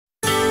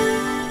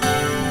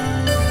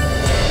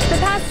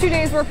2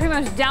 days were pretty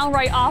much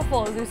downright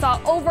awful as we saw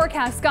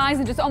overcast skies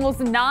and just almost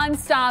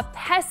non-stop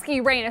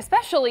pesky rain,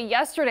 especially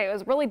yesterday. It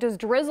was really just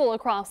drizzle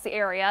across the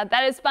area.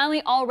 That is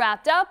finally all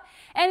wrapped up,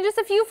 and just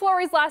a few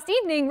flurries last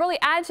evening really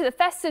added to the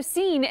festive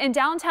scene in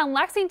downtown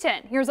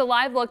Lexington. Here's a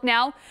live look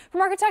now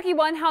from our Kentucky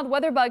One Howard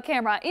Weather Bug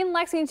camera in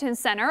Lexington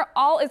Center.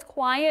 All is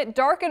quiet,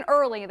 dark and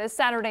early this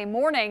Saturday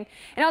morning.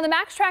 And on the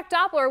Max Track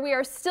Doppler, we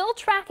are still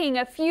tracking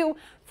a few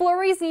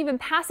flurries and even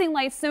passing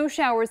light snow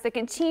showers that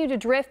continue to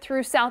drift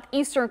through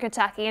southeastern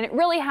Kentucky, and it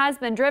really has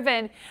been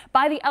driven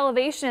by the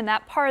elevation in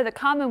that part of the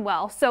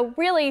Commonwealth. So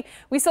really,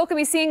 we still could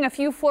be seeing a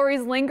few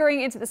flurries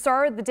lingering into the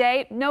start of the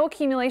day. No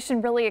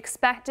accumulation really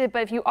expected,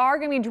 but if you are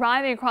going to be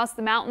driving across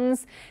the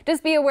mountains,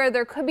 just be aware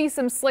there could be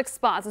some slick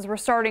spots as we're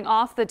starting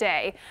off the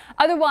day.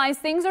 Otherwise,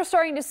 things are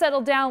starting to settle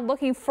down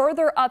looking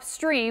further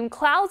upstream.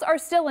 Clouds are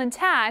still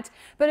intact,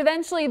 but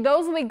eventually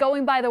those will be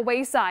going by the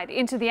wayside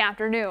into the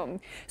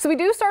afternoon. So we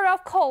do start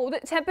off cold.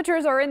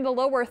 Temperatures are in the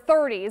lower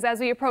 30s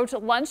as we approach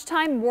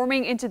lunchtime,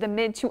 warming into the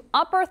mid to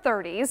upper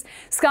 30s.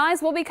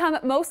 Skies will become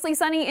mostly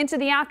sunny into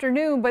the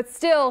afternoon, but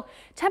still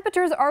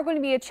temperatures are going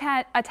to be a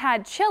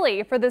tad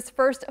chilly for this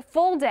first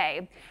full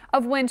day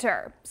of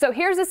winter. So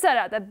here's the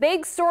setup. The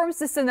big storm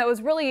system that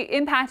was really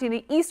impacting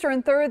the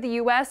eastern third of the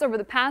U.S. over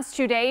the past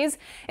 2 days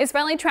is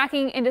finally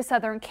tracking into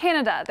southern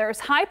Canada.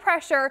 There's high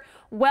pressure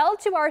well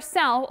to our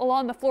south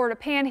along the Florida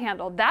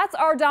Panhandle. That's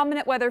our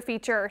dominant weather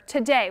feature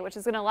today, which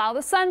is going to allow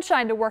the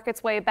sunshine to work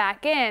its way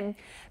back in.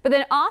 But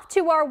then off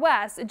to our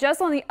west,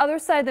 just on the other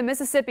side of the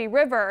Mississippi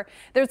River,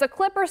 there's a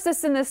clipper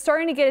system that's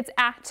starting to get its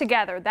act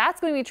together.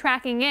 That's going to be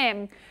tracking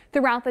in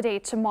throughout the day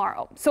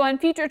tomorrow. So on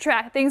future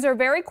track, things are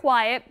very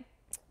quiet.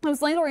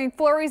 Those lingering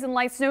flurries and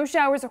light snow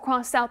showers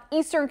across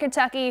southeastern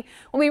Kentucky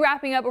will be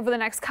wrapping up over the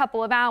next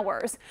couple of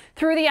hours.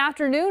 Through the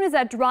afternoon, as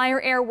that drier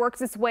air works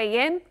its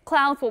way in,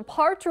 clouds will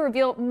part to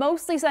reveal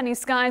mostly sunny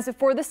skies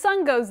before the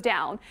sun goes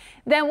down.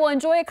 Then we'll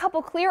enjoy a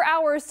couple clear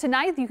hours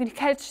tonight. You can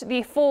catch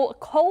the full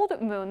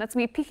cold moon that's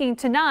going to be peaking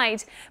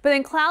tonight, but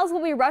then clouds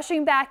will be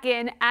rushing back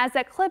in as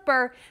that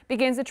clipper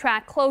begins to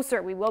track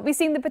closer. We will be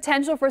seeing the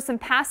potential for some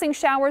passing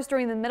showers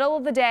during the middle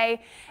of the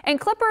day, and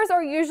clippers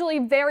are usually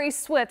very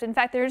swift. In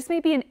fact, there just may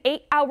be an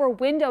 8-hour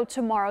window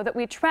tomorrow that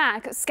we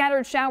track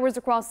scattered showers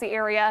across the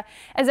area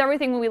as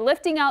everything will be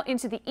lifting out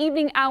into the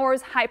evening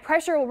hours. High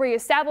pressure will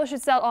reestablish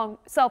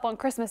itself on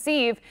Christmas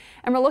Eve,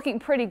 and we're looking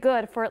pretty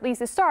good for at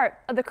least the start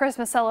of the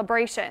Christmas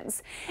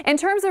celebrations. In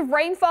terms of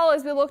rainfall,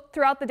 as we look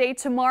throughout the day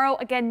tomorrow,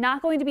 again,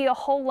 not going to be a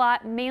whole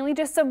lot, mainly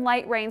just some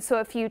light rain, so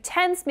a few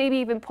tenths, maybe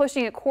even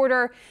pushing a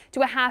quarter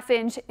to a half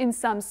inch in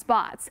some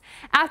spots.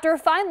 After a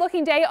fine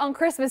looking day on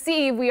Christmas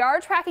Eve, we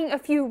are tracking a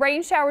few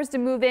rain showers to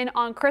move in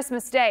on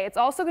Christmas Day. It's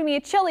also going to be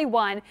a chilly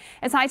one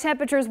as high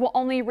temperatures will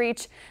only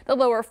reach the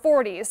lower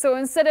 40s. So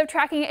instead of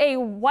tracking a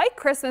white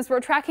Christmas, we're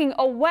tracking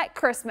a wet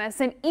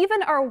Christmas, and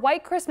even our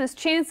white Christmas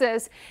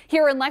chances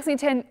here in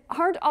Lexington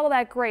aren't all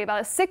that great.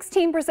 About a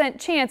 16%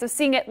 chance of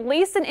seeing at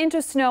least an inch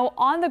of snow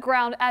on the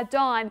ground at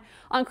dawn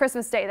on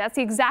Christmas Day. That's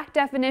the exact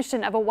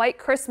definition of a white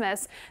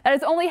Christmas. That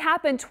has only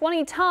happened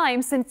 20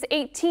 times since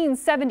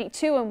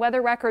 1872 when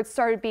weather records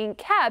started being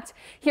kept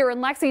here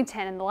in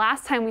Lexington. And the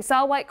last time we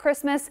saw a white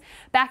Christmas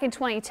back in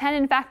 2010.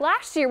 In fact,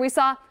 last year we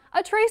saw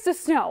a trace of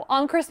snow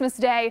on Christmas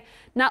Day.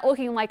 Not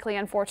looking likely,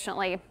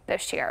 unfortunately,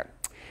 this year.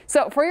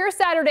 So for your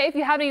Saturday, if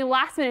you have any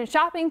last minute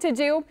shopping to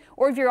do,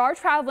 or if you are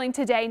traveling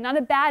today, not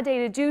a bad day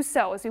to do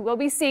so, as we will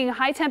be seeing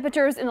high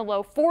temperatures in the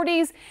low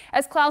 40s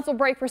as clouds will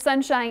break for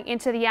sunshine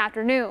into the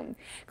afternoon.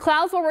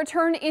 Clouds will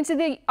return into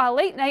the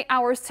late night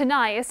hours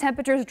tonight as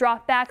temperatures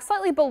drop back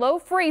slightly below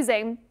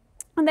freezing.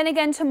 And then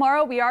again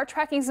tomorrow, we are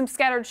tracking some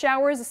scattered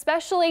showers,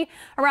 especially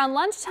around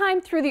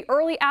lunchtime through the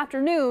early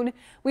afternoon.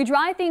 We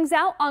dry things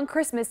out on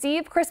Christmas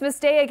Eve. Christmas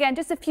Day, again,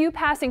 just a few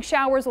passing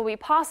showers will be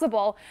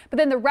possible. But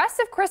then the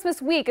rest of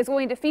Christmas week is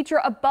going to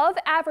feature above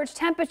average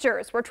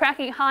temperatures. We're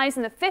tracking highs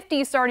in the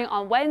 50s starting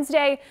on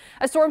Wednesday.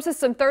 A storm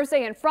system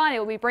Thursday and Friday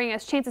will be bringing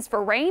us chances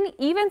for rain,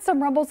 even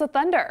some rumbles of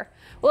thunder.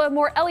 We'll have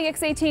more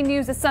LEX 18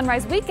 news this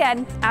sunrise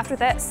weekend after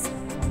this.